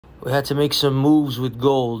We had to make some moves with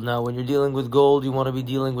gold. Now, when you're dealing with gold, you want to be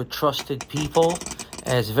dealing with trusted people.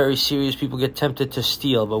 And it's very serious. People get tempted to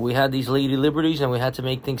steal. But we had these Lady Liberties, and we had to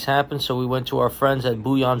make things happen. So we went to our friends at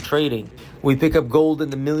Bullion Trading. We pick up gold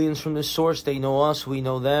in the millions from this source. They know us, we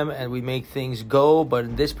know them, and we make things go. But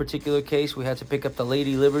in this particular case, we had to pick up the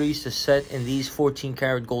Lady Liberties to set in these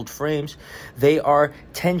 14-karat gold frames. They are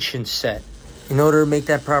tension set. In order to make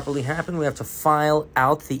that properly happen, we have to file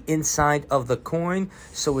out the inside of the coin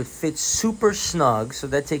so it fits super snug. So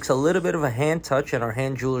that takes a little bit of a hand touch, and our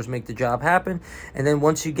hand jewelers make the job happen. And then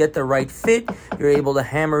once you get the right fit, you're able to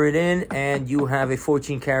hammer it in, and you have a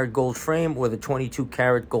 14-karat gold frame with a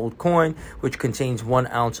 22-karat gold coin, which contains 1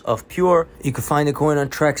 ounce of pure. You can find the coin on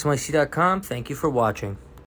TraxNYC.com. Thank you for watching.